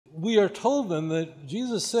we are told then that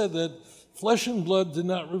Jesus said that flesh and blood did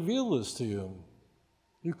not reveal this to you.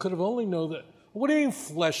 You could have only known that. What do you mean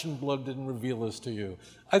flesh and blood didn't reveal this to you?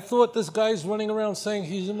 I thought this guy's running around saying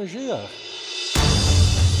he's a Mashiach.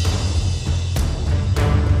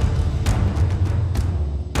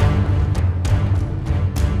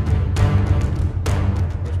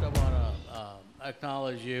 First, I want to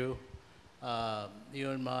acknowledge you.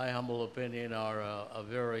 You, in my humble opinion, are a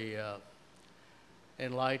very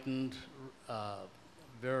enlightened,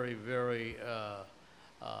 very, very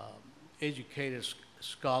educated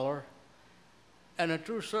scholar, and a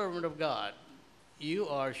true servant of God. You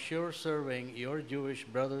are sure serving your Jewish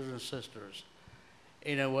brothers and sisters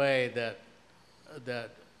in a way that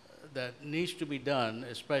needs to be done,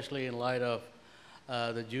 especially in light of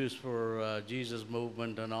the Jews for Jesus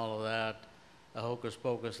movement and all of that, the hocus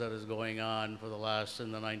pocus that is going on for the last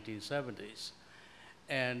in the 1970s.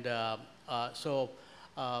 And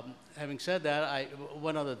having said that,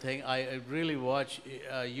 one other thing, I really watch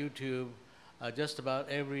YouTube just about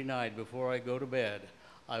every night before I go to bed.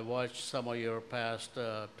 I watch some of your past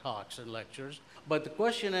talks and lectures. But the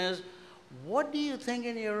question is, what do you think,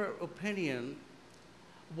 in your opinion,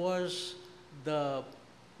 was the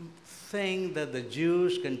thing that the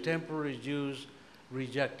Jews, contemporary Jews,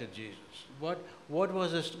 rejected Jesus? What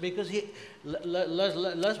was this? Because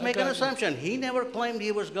let's make an assumption. He never claimed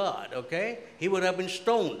he was God, okay? He would have been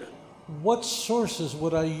stoned. What sources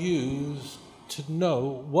would I use to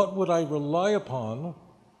know? What would I rely upon?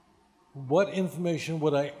 What information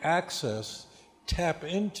would I access, tap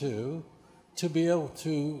into, to be able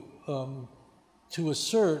to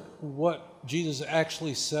assert what Jesus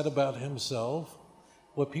actually said about himself,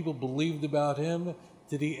 what people believed about him?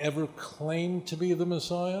 Did he ever claim to be the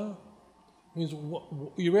Messiah? Means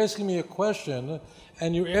you're asking me a question,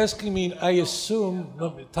 and you're asking me, I assume,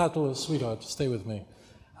 Tato, sweetheart, stay with me.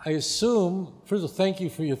 I assume, first of all, thank you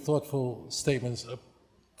for your thoughtful statements of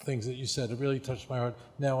things that you said. It really touched my heart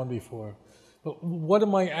now and before. But what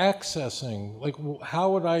am I accessing? Like,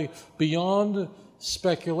 how would I, beyond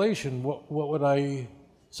speculation, what would I,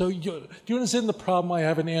 so do you understand the problem I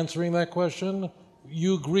have in answering that question?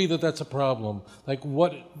 You agree that that's a problem. Like,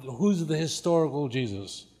 who's the historical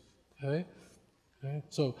Jesus? Okay? Okay?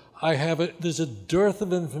 So there's a dearth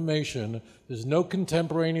of information. There's no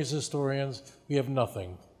contemporaneous historians. We have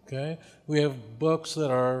nothing. Okay? We have books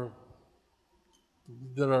that are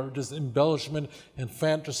just embellishment and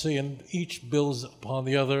fantasy, and each builds upon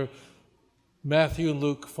the other. Matthew and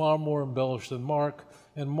Luke far more embellished than Mark,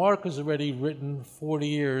 and Mark is already written 40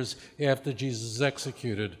 years after Jesus is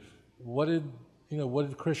executed. What did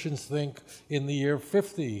Christians think in the year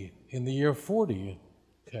 50, in the year 40?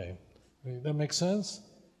 Okay, that makes sense?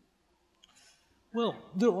 Well,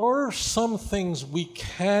 there are some things we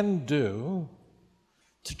can do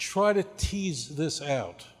to try to tease this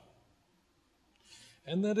out.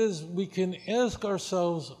 And that is, we can ask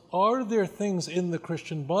ourselves, are there things in the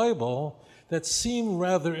Christian Bible that seem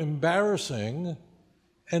rather embarrassing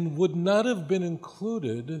and would not have been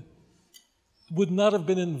included, would not have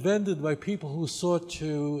been invented by people who sought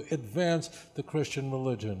to advance the Christian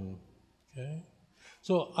religion? Okay?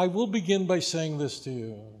 So I will begin by saying this to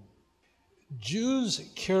you.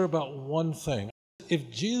 Jews care about one thing. If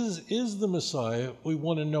Jesus is the Messiah, we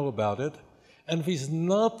want to know about it. And if he's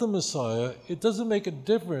not the Messiah, it doesn't make a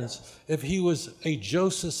difference if he was a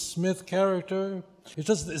Joseph Smith character.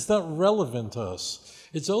 It's not relevant to us.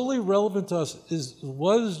 It's only relevant to us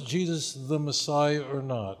was Jesus the Messiah or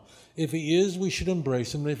not? If he is, we should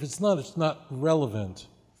embrace him. If it's not relevant.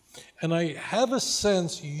 And I have a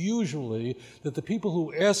sense, usually, that the people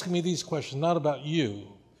who ask me these questions, not about you,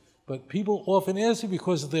 but people often ask me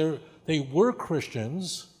because they were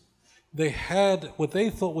Christians, they had what they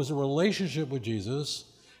thought was a relationship with Jesus,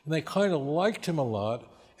 and they kind of liked him a lot,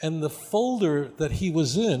 and the folder that he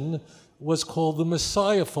was in was called the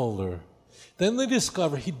Messiah folder. Then they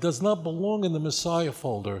discover he does not belong in the Messiah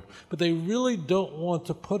folder, but they really don't want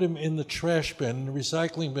to put him in the trash bin, the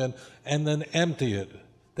recycling bin, and then empty it.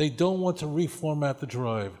 They don't want to reformat the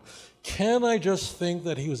drive. Can I just think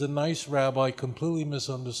that he was a nice rabbi, completely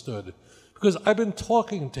misunderstood? Because I've been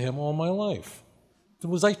talking to him all my life.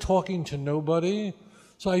 Was I talking to nobody?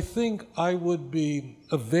 So I think I would be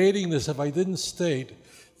evading this if I didn't state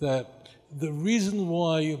that the reason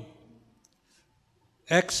why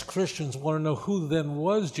ex-Christians want to know who then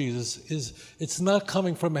was Jesus is it's not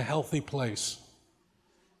coming from a healthy place.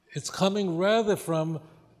 It's coming rather from,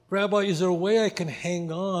 Rabbi, is there a way I can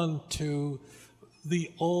hang on to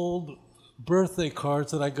the old birthday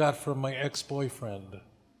cards that I got from my ex-boyfriend?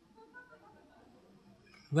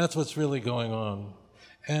 That's what's really going on.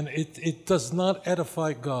 And it does not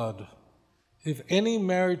edify God. If any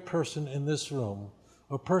married person in this room,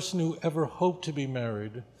 or person who ever hoped to be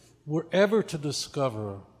married, were ever to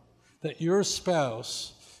discover that your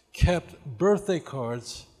spouse kept birthday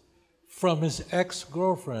cards from his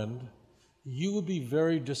ex-girlfriend, you would be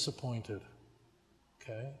very disappointed,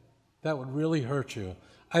 okay? That would really hurt you.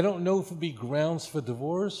 I don't know if it would be grounds for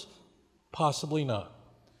divorce, possibly not.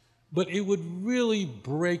 But it would really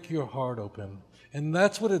break your heart open. And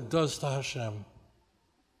that's what it does to Hashem.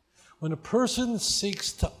 When a person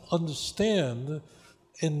seeks to understand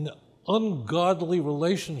an ungodly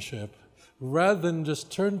relationship, rather than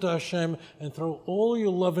just turn to Hashem and throw all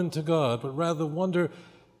your love into God, but rather wonder,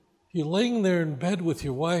 you're laying there in bed with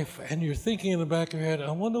your wife and you're thinking in the back of your head,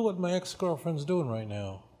 I wonder what my ex-girlfriend's doing right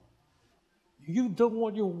now. You don't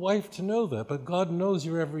want your wife to know that, but God knows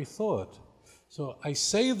your every thought. So I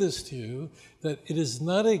say this to you, that it is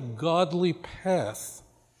not a godly path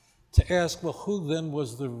to ask, well, who then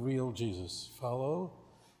was the real Jesus? Follow?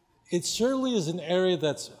 It certainly is an area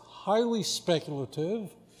that's highly speculative.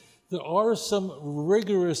 There are some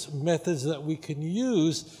rigorous methods that we can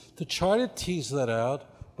use to try to tease that out,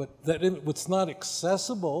 but that it's not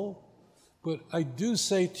accessible. But I do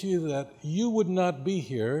say to you that you would not be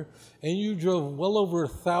here, and you drove well over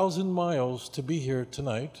 1,000 miles to be here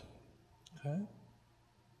tonight. Okay?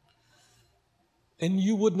 And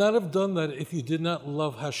you would not have done that if you did not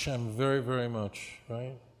love Hashem very, very much,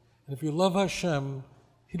 right? And if you love Hashem,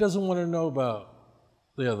 He doesn't want to know about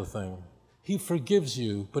the other thing. He forgives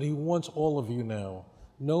you, but He wants all of you now.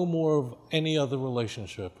 No more of any other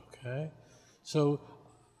relationship, okay? So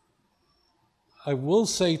I will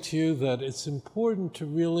say to you that it's important to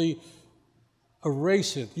really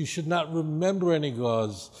erase it. You should not remember any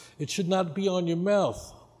gods. It should not be on your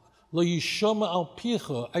mouth. Lo yishama al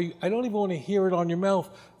picha. I don't even want to hear it on your mouth,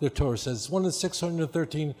 the Torah says. It's one of the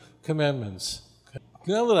 613 commandments. Okay.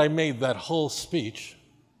 Now that I made that whole speech,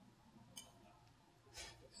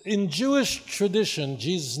 in Jewish tradition,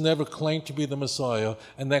 Jesus never claimed to be the Messiah,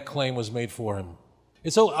 and that claim was made for him.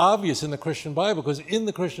 It's so obvious in the Christian Bible, because in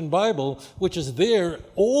the Christian Bible, which is there,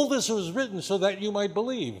 all this was written so that you might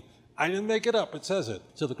believe. I didn't make it up, it says it.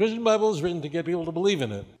 So the Christian Bible is written to get people to believe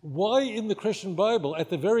in it. Why in the Christian Bible, at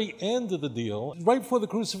the very end of the deal, right before the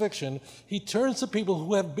crucifixion, he turns to people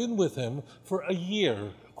who have been with him for a year,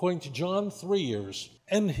 according to John, 3 years.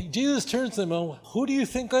 And Jesus turns to them, oh, who do you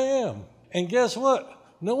think I am? And guess what?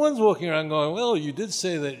 No one's walking around going, well, you did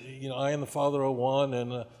say that, I and the Father are one,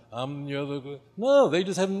 and I'm the other. No, they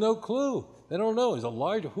just have no clue. They don't know. He's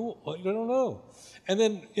Elijah. Who? They don't know. And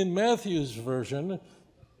then in Matthew's version,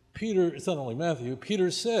 Peter, it's not only Matthew,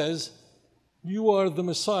 Peter says, you are the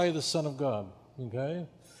Messiah, the Son of God, okay?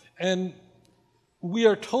 And we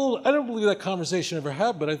are told, I don't believe that conversation ever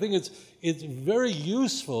happened, but I think it's very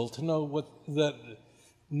useful to know that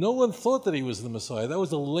no one thought that he was the Messiah. That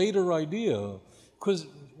was a later idea, because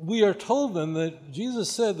we are told then that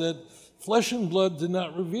Jesus said that flesh and blood did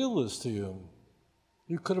not reveal this to you.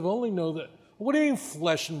 You could have only known that. What do you mean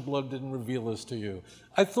flesh and blood didn't reveal this to you?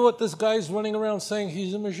 I thought this guy's running around saying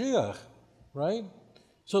he's a Mashiach, right?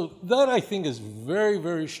 So that I think is very,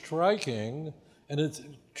 very striking, and it's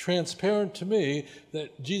transparent to me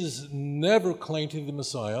that Jesus never claimed to be the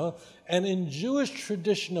Messiah. And in Jewish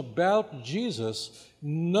tradition about Jesus,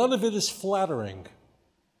 none of it is flattering,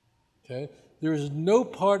 okay? There is no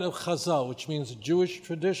part of Chazal, which means Jewish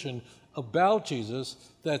tradition, about Jesus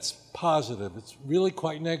that's positive. It's really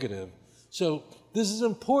quite negative. So this is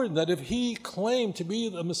important, that if he claimed to be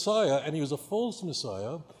the Messiah and he was a false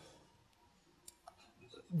Messiah,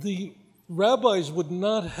 the rabbis would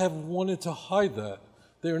not have wanted to hide that.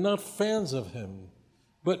 They are not fans of him.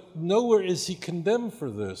 But nowhere is he condemned for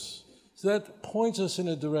this. So that points us in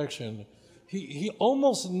a direction. He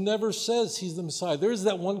almost never says he's the Messiah. There is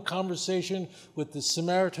that one conversation with the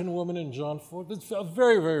Samaritan woman in John 4. It's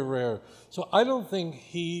very, very rare. So I don't think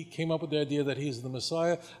he came up with the idea that he's the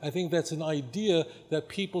Messiah. I think that's an idea that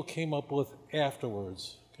people came up with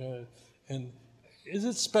afterwards. Okay? And is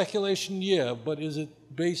it speculation? Yeah, but is it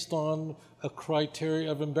based on a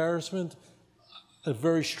criteria of embarrassment? A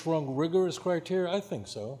very strong, rigorous criteria? I think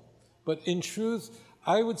so. But in truth,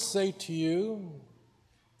 I would say to you,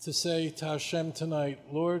 to say to Hashem tonight,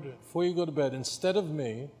 Lord, before you go to bed, instead of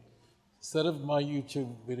me, instead of my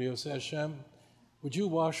YouTube video, say, Hashem, would you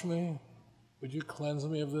wash me? Would you cleanse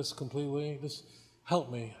me of this completely? Just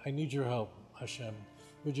help me. I need your help, Hashem.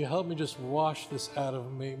 Would you help me just wash this out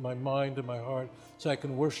of me, my mind and my heart, so I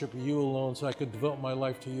can worship you alone, so I can devote my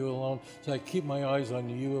life to you alone, so I keep my eyes on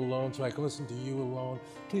you alone, so I can listen to you alone.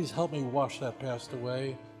 Please help me wash that past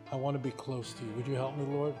away. I want to be close to you. Would you help me,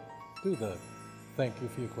 Lord? Do that. Thank you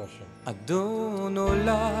for your question. אדון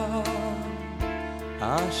עולם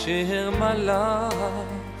אשר מלך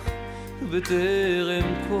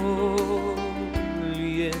בטרם כל